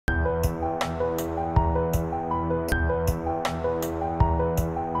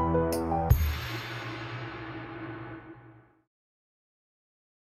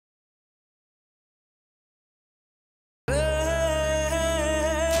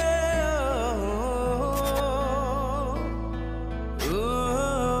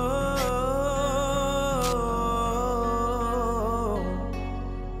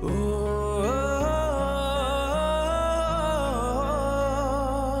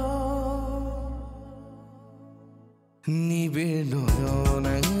নিবিড়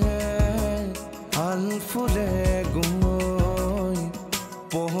নয়নে আল ফুলে গুমই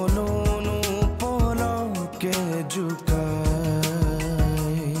পহলনো পলকে জুকাই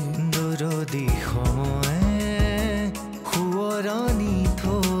দৰদি সময়ে শুৱৰণি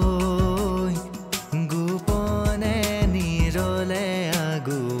থৈ গোপনে নিৰলে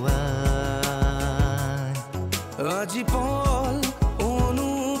আগুৱাই আজি পল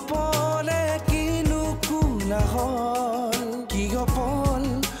অনুপলে কিনো কোলাহল কি গপল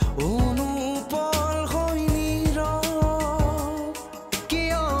অনুপল হৈ নীৰৱ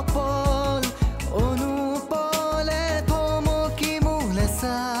কিয় পল অনুপলে থমকি মোলে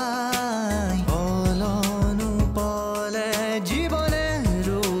চাই পল অনুপলে জীৱনে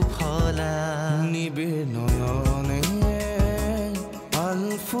ৰূপ সলাই নিবিড় নয়নে আল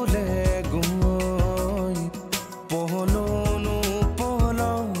ফুলে গুমই পহলনো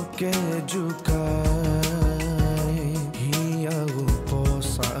পলকে জুকাই হিয়াও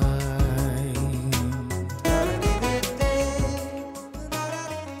পচাই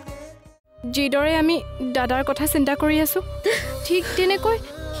যিদৰে আমি দাদাৰ কথা চিন্তা কৰি আছো ঠিক তেনেকৈ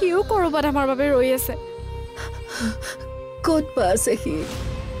সিও কৰবাত আমাৰ বাবে ৰৈ আছে ক'ত বা আছে সি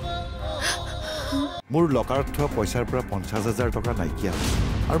মোৰ লকাৰত থোৱা পইচাৰ পৰা 50,000 টকা নাইকিয়া হৈছে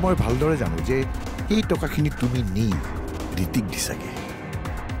আৰু মই ভালদৰে জানো যে এই টকাখিনি তুমি নি ৰীতিক দিছাগে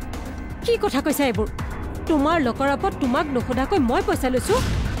কি কথা কৈছা এইবোৰ তোমাৰ লকাৰপত তোমাক নোসোধাকৈ মই পইচা লৈছো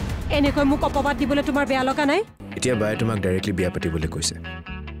এনেকৈ মোক অপবাদ দিবলৈ তোমাৰ বেয়া লগা নাই এতিয়া বায়ে তোমাক ডাইৰেক্টলি বিয়া পাতিবলৈ কৈছে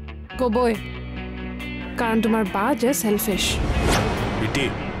ক'বই কাৰণ তোমাৰ বা যে সেলফিশ ৰীতি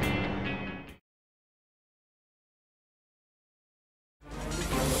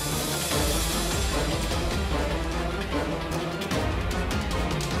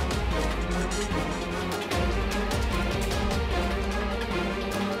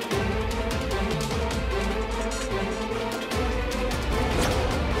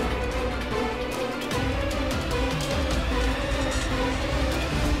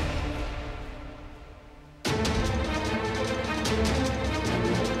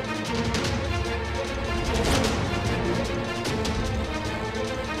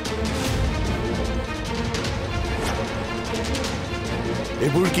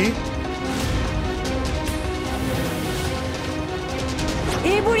এইবোৰ কি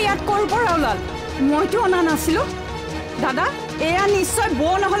এইবোৰ ইয়াত ক'ৰ পৰা ওলাল মইতো অনা নাছিলো দাদা এয়া নিশ্চয়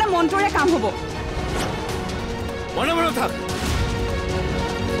বৌ নহ'লে মন্টুৰে কাম হ'ব মনে মনে থাক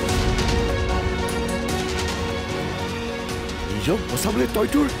নিজক বচাবলৈ তই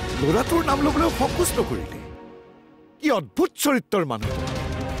তোৰ ল'ৰাটোৰ নাম ল'বলৈ ফ'কাছ নকৰিলি কি অদ্ভুত চৰিত্ৰৰ মানুহ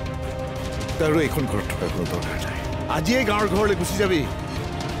আৰু এইখন ঘৰত থকা কোনো দৰকাৰ নাই আজিয়ে গাঁৱৰ ঘৰলৈ গুচি যাবি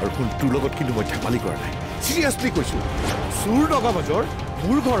আৰু শুন তোৰ লগত কিন্তু মই ধেমালি কৰা নাই চিৰিয়াছলি কৈছো চুৰ দগাবাজৰ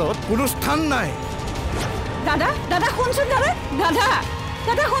মোৰ ঘৰত কোনো স্থান নাই দাদা দাদা শুনচোন দাদা দাদা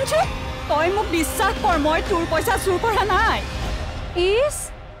দাদা শুনচোন তই মোক বিশ্বাস কৰ মই তোৰ পইচা চুৰ কৰা নাই ইছ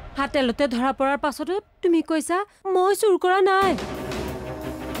হাতেলতে ধৰা পৰাৰ পাছতো তুমি কৈছা মই চুৰ কৰা নাই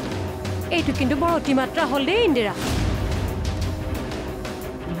এইটো কিন্তু বৰ অতিমাত্ৰা হ'ল দেই ইন্দিৰা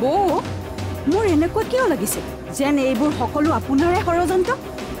বৌ মোৰ এনেকুৱা কিয় লাগিছে যেন এইবোৰ সকলো আপোনাৰে ষড়যন্ত্ৰ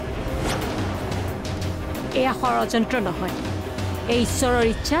এয়া ষড়যন্ত্ৰ নহয় এই ঈশ্বৰৰ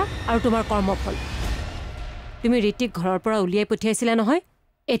ইচ্ছা আৰু তোমাৰ কৰ্মফল তুমি ৰীতিক ঘৰৰ পৰা উলিয়াই পঠিয়াইছিলা নহয়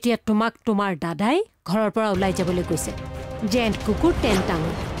এতিয়া তোমাক তোমাৰ দাদাই ঘৰৰ পৰা ওলাই যাবলৈ কৈছে যেন কুকুৰ তেন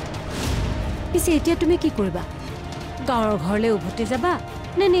টাঙো পিছে এতিয়া তুমি কি কৰিবা গাঁৱৰ ঘৰলৈ উভতি যাবা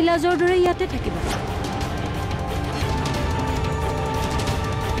নে নীলাজৰ দৰে ইয়াতে থাকিবা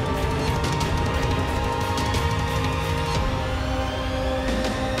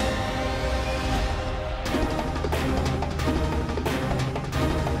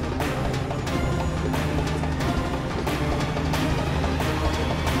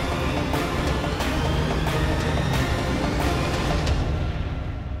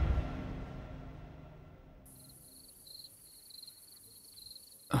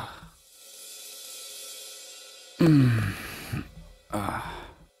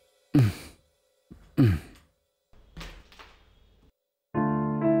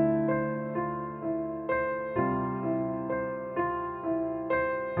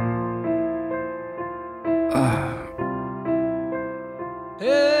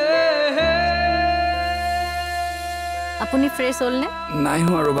আপুনি ফ্ৰেছ হ'ল নে নাই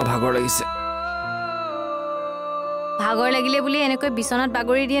হোৱা ৰবা ভাগৰ লাগিছে ভাগৰ লাগিলে বুলি এনেকৈ বিছনাত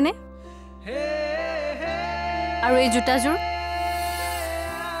বাগৰি দিয়ে নে আৰু এই জোতাজোৰ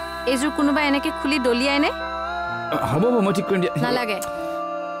এইজোৰ কোনোবা এনেকৈ খুলি দলিয়াই নে হ'ব মই ঠিক কৰি দিয়া নালাগে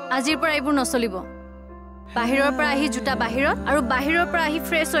আজিৰ পৰা এইবোৰ নচলিব বাহিৰৰ পৰা আহি জোতা বাহিৰত আৰু বাহিৰৰ পৰা আহি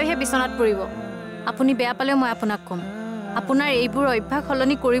ফ্ৰেছ হৈহে বিছনাত পৰিব আপুনি বেয়া পালেও মই আপোনাক ক'ম আপোনাৰ এইবোৰ অভ্যাস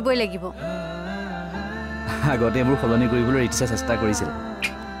সলনি কৰিবই লাগিব আগতে এইবোৰ সলনি কৰিবলৈ ৰিতিশা চেষ্টা কৰিছিল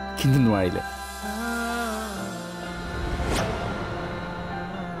কিন্তু নোৱাৰিলে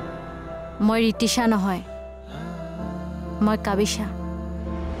মই ৰিতিশা নহয় মই কাবিশা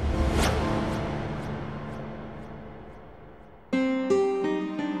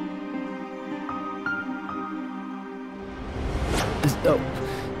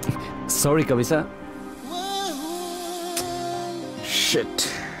Sorry, Kavisa. Shit.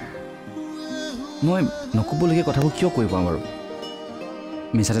 মই নক'বলগীয়া কথাবোৰ কিয় কৈ পাওঁ বাৰু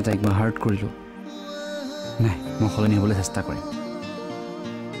মিছাতে তাইক মই হাৰ্ট কৰিলোঁ নাই মই সলনি হ'বলৈ চেষ্টা কৰিম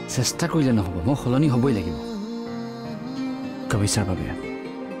চেষ্টা কৰিলে নহ'ব মই সলনি হ'বই লাগিব কবিচাৰ বাবে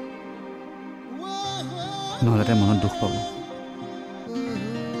নহ'লে তাই মনত দুখ পাব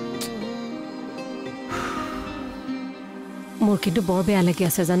মোৰ কিন্তু বৰ বেয়া লাগি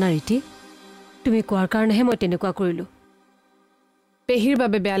আছে জানা ৰীতি তুমি কোৱাৰ কাৰণেহে মই তেনেকুৱা কৰিলোঁ পেহীৰ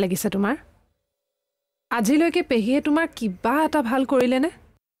বাবে বেয়া লাগিছে তোমাৰ আজিলৈকে পেহীয়ে তোমাৰ কিবা এটা ভাল কৰিলেনে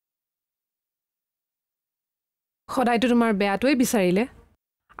সদায়তো তোমাৰ বেয়াটোৱে বিচাৰিলে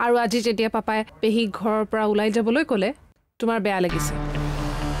আৰু আজি যেতিয়া পাপাই পেহীক ঘৰৰ পৰা ওলাই যাবলৈ ক'লে তোমাৰ বেয়া লাগিছে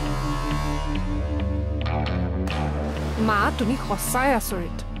মা তুমি সঁচাই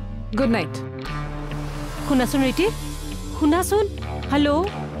আচৰিত গুড নাইট শুনাচোন ৰীতি শুনাচোন হেল্ল'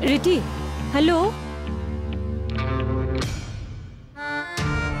 ৰীতি হেল্ল'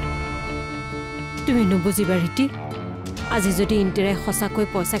 তুমি নুবুজিবা ৰীতি আজি যদি ইন্দিৰাই সঁচাকৈ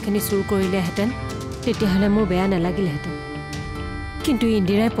পইচাখিনি চুৰ কৰিলেহেঁতেন তেতিয়াহ'লে মোৰ বেয়া নালাগিলহেঁতেন কিন্তু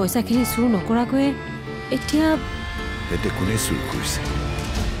ইন্দিৰাই পইচাখিনি চুৰ নকৰাকৈ এতিয়া কোনে চুৰ কৰিছে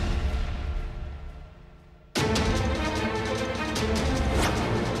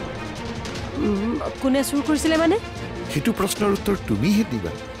কোনে চুৰ কৰিছিলে মানে সেইটো প্ৰশ্নৰ উত্তৰ তুমিহে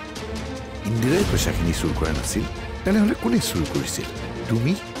দিবা ইন্দিৰাই পইচাখিনি চুৰ কৰা নাছিল তেনেহ'লে কোনে চুৰ কৰিছিল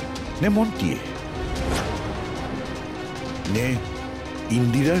তুমি নে মন্তীয়ে নে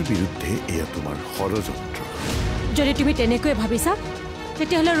ইন্দিৰাৰ বিৰুদ্ধে এয়া তোমাৰ ষড়যন্ত্ৰ যদি তুমি তেনেকৈ ভাবিছা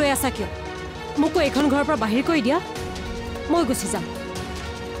তেতিয়াহ'লে ৰৈ আছা কিয় মোকো এইখন ঘৰৰ পৰা বাহিৰ কৰি দিয়া মই গুচি যাম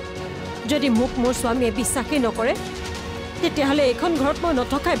যদি মোক মোৰ স্বামীয়ে বিশ্বাসেই নকৰে তেতিয়াহ'লে এইখন ঘৰত মই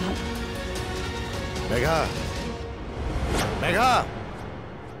নথকাই ভাল মেঘা মেঘা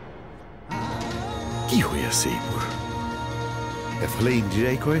কি হৈ আছে এইবোৰ এফালে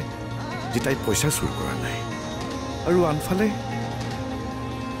ইন্দিৰাই কয় যে তাই পইচা চুৰ কৰা নাই আৰু আনফালে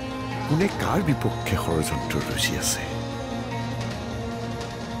কোনে কাৰ বিপক্ষে ষড়যন্ত্ৰ ৰচি আছে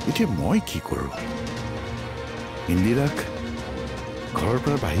এতিয়া মই কি কৰোঁ ইন্দিৰাক ঘৰৰ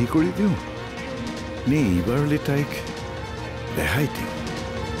পৰা বাহিৰ কৰি দিওঁ নে এইবাৰলৈ তাইক ৰেহাই দিওঁ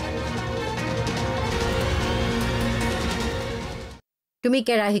তুমি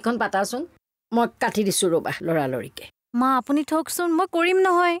কেৰাহীখন পাতাচোন মই কাটি দিছো ৰবা লৰালৰিকে মা আপুনি থকচোন মই কৰিম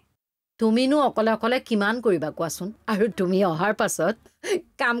নহয় তুমিনো অকলে অকলে কিমান কৰিবা কোৱাচোন আৰু তুমি অহাৰ পাছত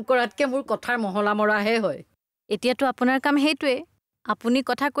কাম কৰাতকে মোৰ কথাৰ মহলা মৰাহে হয় এতিয়াতো আপোনাৰ কাম সেইটোৱে আপুনি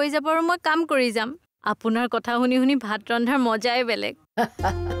কথা কৈ যাব আৰু মই কাম কৰি যাম আপোনাৰ কথা শুনি শুনি ভাত ৰন্ধাৰ মজাই বেলেগ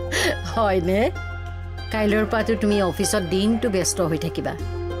হয়নে কাইলৈৰ পৰাতো তুমি অফিচত দিনটো ব্যস্ত হৈ থাকিবা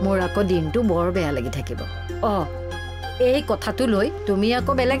মোৰ আকৌ দিনটো বৰ বেয়া লাগি থাকিব এই কথাটো লৈ তুমি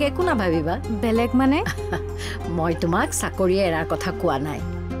আকৌ বেলেগ একো নাভাবিবা বেলেগ মানে মই তোমাক চাকৰি এৰাৰ কথা কোৱা নাই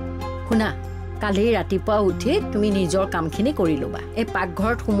শুনা কালি ৰাতিপুৱা উঠি তুমি নিজৰ কামখিনি কৰি ল'বা এই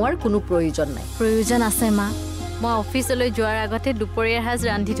পাকঘৰত সোমোৱাৰ কোনো প্ৰয়োজন নাই প্ৰয়োজন আছে মা মই অফিচলৈ যোৱাৰ আগতে দুপৰীয়াৰ সাজ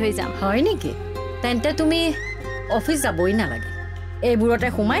ৰান্ধি থৈ যাম হয় নেকি তেন্তে তুমি অফিচ যাবই নালাগে এইবোৰতে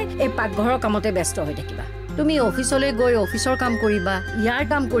সোমাই এই পাকঘৰৰ কামতে ব্যস্ত হৈ থাকিবা তুমি অফিচলৈ গৈ অফিচৰ কাম কৰিবা ইয়াৰ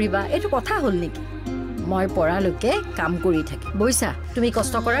কাম কৰিবা এইটো কথা হ'ল নেকি মই পৰালৈকে কাম কৰি থাকিম বুজিছা তুমি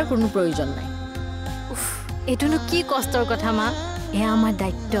কষ্ট কৰাৰ কোনো প্ৰয়োজন নাই এইটোনো কি কষ্টৰ কথা মা এয়া আমাৰ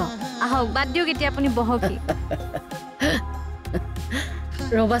দায়িত্ব আহক বাদ দিয়ক এতিয়া আপুনি বহকি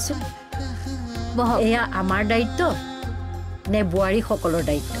ৰবাচোন এয়া আমাৰ দায়িত্ব নে বোৱাৰীসকলৰ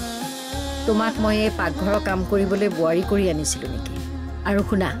দায়িত্ব তোমাক মই এই পাকঘৰৰ কাম কৰিবলৈ বোৱাৰী কৰি আনিছিলোঁ নেকি আৰু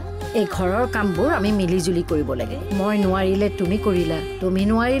শুনা এই ঘৰৰ কামবোৰ আমি মিলিজুলি কৰিব লাগে মই নোৱাৰিলে তুমি কৰিলা তুমি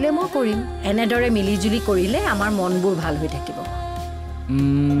নোৱাৰিলে মই কৰিম এনেদৰে মিলিজুলি কৰিলে আমাৰ মনবোৰ ভাল হৈ থাকিব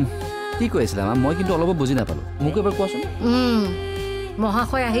কি কৈ আছিলা মই কিন্তু অলপ বুজি নাপালোঁ মোক এবাৰ কোৱাচোন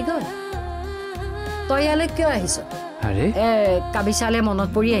মহাশয় আহি গ'ল তই ইয়ালৈ কিয় আহিছ কাবিচালে মনত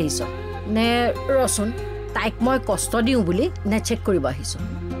পৰি আহিছ নে ৰচোন তাইক মই কষ্ট দিওঁ বুলি নে চেক কৰিব আহিছ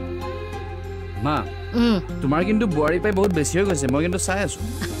মা তোমাৰ কিন্তু বোৱাৰী পাই বহুত বেছি হৈ গৈছে মই কিন্তু চাই আছোঁ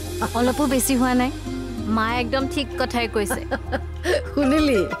অলপো বেছি হোৱা নাই মা একদম ঠিক কথাই কৈছে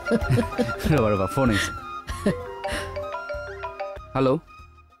শুনিলি ৰবা ফোন আহিছে হেল্ল'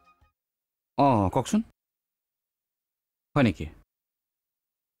 অঁ কওকচোন হয় নেকি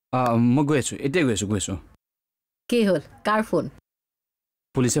মই গৈ আছোঁ এতিয়া গৈ আছোঁ কি হ'ল কাৰ ফোন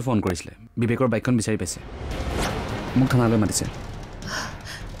পুলিচে ফোন কৰিছিলে বিবেকৰ বাইকখন বিচাৰি পাইছে মোক থানালৈ মাতিছে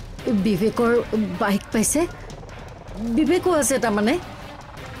বিবেকৰ বাইক পাইছে বিবেকো আছে তাৰমানে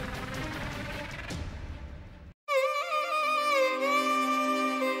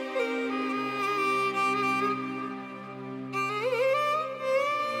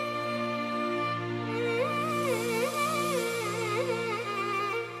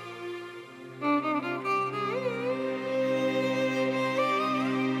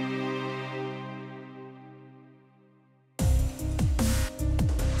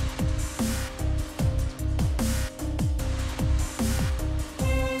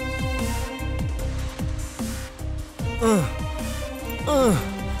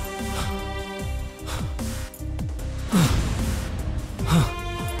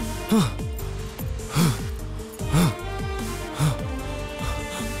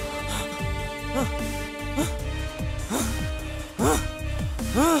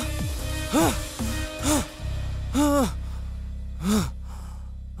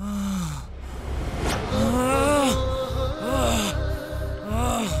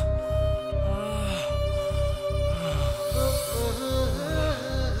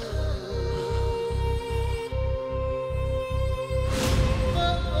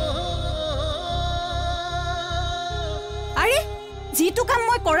যিটো কাম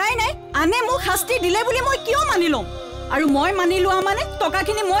মই কৰাই নাই আনে মোক শাস্তি দিলে বুলি মই কিয় মানি লম আৰু মই মানি লোৱা মানে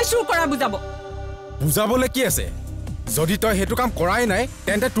টকাখিনি মই চুৰ কৰা বুজাব বুজাবলে কি আছে যদি তই হেতু কাম কৰাই নাই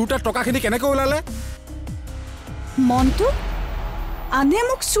তেন্তে তোৰ তাত টকাখিনি কেনেকৈ ওলালে মনটো আনে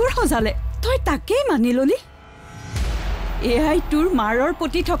মোক চুৰ সজালে তই তাকেই মানি ললি এয়াই তোৰ মাৰৰ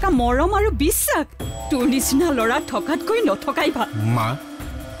প্ৰতি থকা মৰম আৰু বিশ্বাস তোৰ নিচিনা ল'ৰা থকাতকৈ নথকাই ভাল মা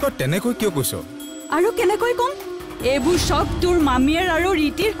তই তেনেকৈ কিয় কৈছ আৰু কেনেকৈ কম এইবোৰ সব তোৰ মামীৰ আৰু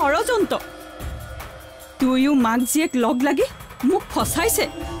ৰীতিৰ ষড়যন্ত্ৰ তুইও মাক জীয়েক লগ লাগি মোক ফচাইছে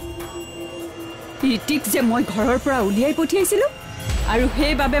ৰীতিক যে মই ঘৰৰ পৰা উলিয়াই পঠিয়াইছিলোঁ আৰু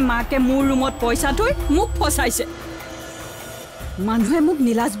সেইবাবে মাকে মোৰ ৰুমত পইচা থৈ মোক ফচাইছে মানুহে মোক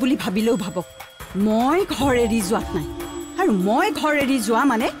নীলাজ বুলি ভাবিলেও ভাবক মই ঘৰ এৰি যোৱাত নাই আৰু মই ঘৰ এৰি যোৱা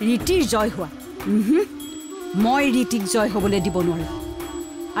মানে ৰীতিৰ জয় হোৱা মই ৰীতিক জয় হ'বলৈ দিব নোৱাৰো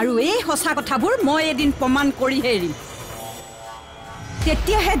আৰু এই সঁচা কথাবোৰ মই এদিন প্ৰমাণ কৰিহে এৰিম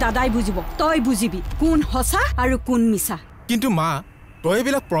তেতিয়াহে দাদাই বুজিব তই বুজিবি কোন সঁচা আৰু কোন মিছা কিন্তু মা তই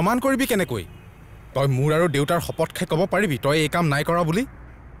এইবিলাক প্ৰমাণ কৰিবি কেনেকৈ তই মোৰ আৰু দেউতাৰ শপত খাই ক'ব পাৰিবি তই এই কাম নাই কৰা বুলি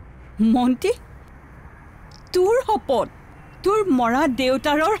মন্তি তোৰ শপত তোৰ মৰা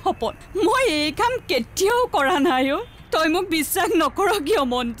দেউতাৰৰ শপত মই এই কাম কেতিয়াও কৰা নাই তই মোক বিশ্বাস নকৰ কিয়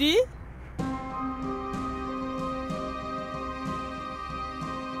মন্তি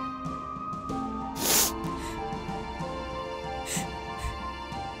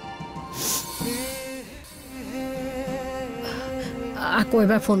আকৌ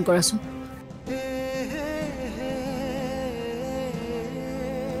এবাৰ ফোন কৰাচোন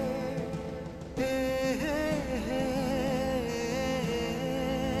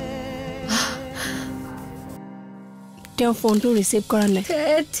তেওঁ ফোনটো ৰিচিভ কৰা নাই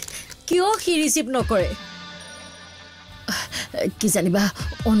কিয় সি ৰিচিভ নকৰে কি জানিবা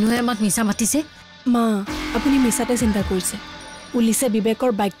অনুৱে আমাক মিছা মাতিছে মা আপুনি মিছাতে চিন্তা কৰিছে পুলিচে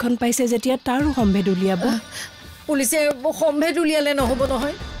বিবেকৰ বাইকখন পাইছে যেতিয়া তাৰো সম্ভেদ উলিয়াব পুলিচে সম্ভেদ উলিয়ালে নহ'ব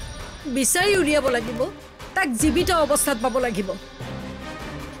নহয় বিচাৰি উলিয়াব লাগিব তাক জীৱিত অৱস্থাত পাব লাগিব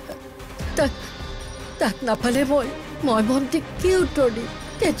তাক নাপালে মই ভণ্টিক কি উত্তৰ দিম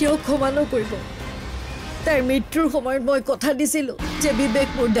কেতিয়াও ক্ষমা নকৰিব তাইৰ মৃত্যুৰ সময়ত মই কথা দিছিলোঁ যে বিবেক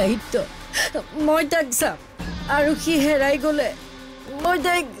মোৰ দায়িত্ব মই তাক চাম আৰু সি হেৰাই গ'লে মই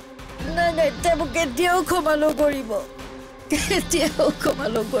তাইক নাই তেওঁ কেতিয়াও ক্ষমা নকৰিব কেতিয়াও ক্ষমা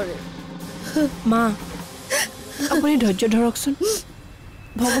নকৰে মা আপুনি ধৈৰ্য ধৰকচোন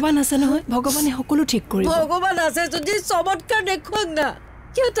ভগৱান আছে নহয় ভগৱানে সকলো ঠিক কৰিব ভগৱান আছে যদি চমৎকাৰ দেখুৱাক না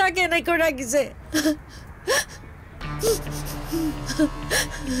কিয় তাক এনেকৈ ৰাখিছে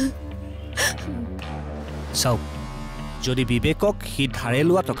চাওক যদি বিবেকক সি ধাৰে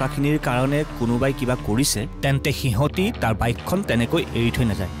লোৱা টকাখিনিৰ কাৰণে কোনোবাই কিবা কৰিছে তেন্তে সিহঁতি তাৰ বাইকখন তেনেকৈ এৰি থৈ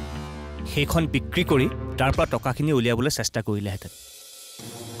নাযায় সেইখন বিক্ৰী কৰি তাৰ পৰা টকাখিনি উলিয়াবলৈ চেষ্টা কৰিলেহেঁতেন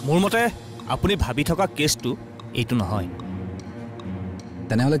মোৰ মতে আপুনি ভাবি থকা কেছটো এইটো নহয়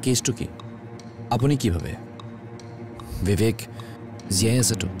তেনেহ'লে কেছটো কি আপুনি কি ভাবে বিবেক জীয়াই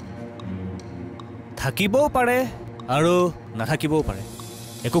আছেতো থাকিবও পাৰে আৰু নাথাকিবও পাৰে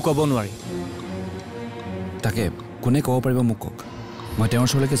একো ক'ব নোৱাৰি তাকে কোনে ক'ব পাৰিব মোক কওক মই তেওঁৰ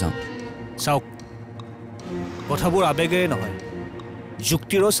ওচৰলৈকে যাওঁ চাওক কথাবোৰ আবেগেৰে নহয়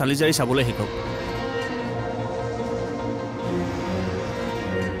যুক্তিৰ চালিজাৰি চাবলৈ শিকক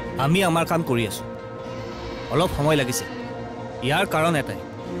আমি আমাৰ কাম কৰি আছো অলপ সময় লাগিছে ইয়াৰ কাৰণ এটাই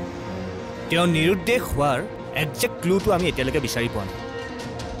তেওঁ নিৰুদ্দেশ হোৱাৰ একজেক্ট ক্লুটো আমি এতিয়ালৈকে বিচাৰি পোৱা নাই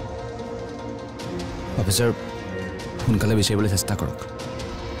অফিচাৰ সোনকালে বিচাৰিবলৈ চেষ্টা কৰক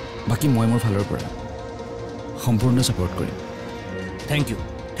বাকী মই মোৰ ফালৰ পৰা সম্পূৰ্ণ ছাপোৰ্ট কৰিম থেংক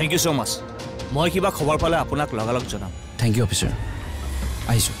ইউ ছ' মাছ মই কিবা খবৰ পালে আপোনাক লগালগ জনাম থেংক ইউ অফিচাৰ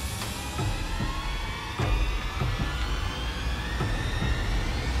আহিছোঁ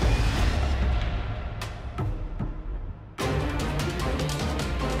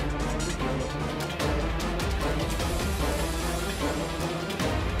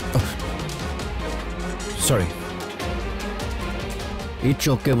সৰি ই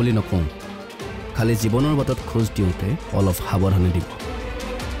চকে বুলি নকওঁ খালি জীৱনৰ বাটত খোজ দিওঁতে অলপ সাৱধানে দিব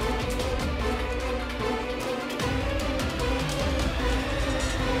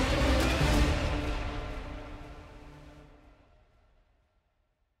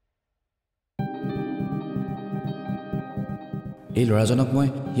এই ল'ৰাজনক মই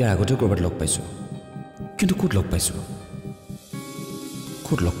ইয়াৰ আগতেও ক'ৰবাত লগ পাইছোঁ কিন্তু ক'ত লগ পাইছোঁ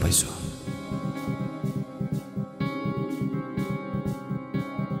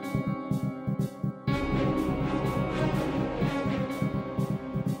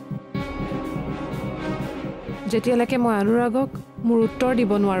যেতিয়ালৈকে মই অনুৰাগক মোৰ উত্তৰ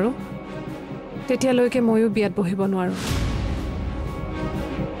দিব নোৱাৰোঁ তেতিয়ালৈকে ময়ো বিয়াত বহিব নোৱাৰোঁ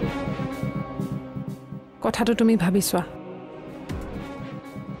কথাটো তুমি ভাবি চোৱা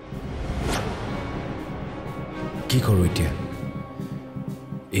কি কৰোঁ এতিয়া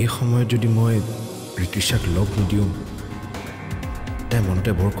এই সময়ত যদি মই ঋতুষাক লগ নিদিওঁ তাই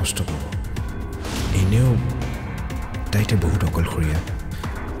মনতে বৰ কষ্ট পাব এনেও তাইতে বহুত অকলশৰীয়া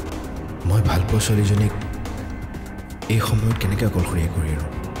মই ভাল পোৱা ছোৱালীজনীক এই সময়ত কেনেকৈ অকলশৰীয়া কৰি আৰু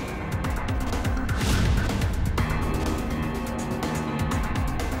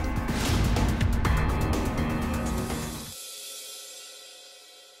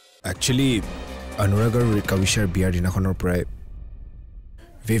একচুৱেলি অনুৰাগ আৰু কাবিশাৰ বিয়াৰ দিনাখনৰ পৰাই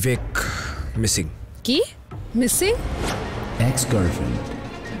বিবেক মিছিং কি মিছিং এক্স গাৰ্লফ্ৰেণ্ড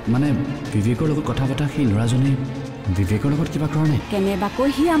মানে বিবেকৰ লগত কথা পতা সেই ল'ৰাজনে বিবেকৰ লগত কিবা কাৰণে কেনেবাকৈ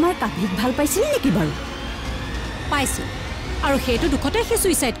সি আমাৰ কাভিক ভাল পাইছিল নেকি বাৰু পাইছোঁ আৰু সেইটো দুখতে সি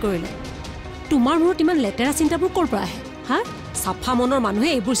ছুইচাইড কৰিলে তোমাৰ মূৰত ইমান লেতেৰা চিন্তাবোৰ ক'ৰ পৰা আহে হা চাফা মনৰ মানুহে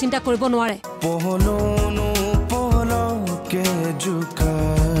এইবোৰ চিন্তা কৰিব নোৱাৰে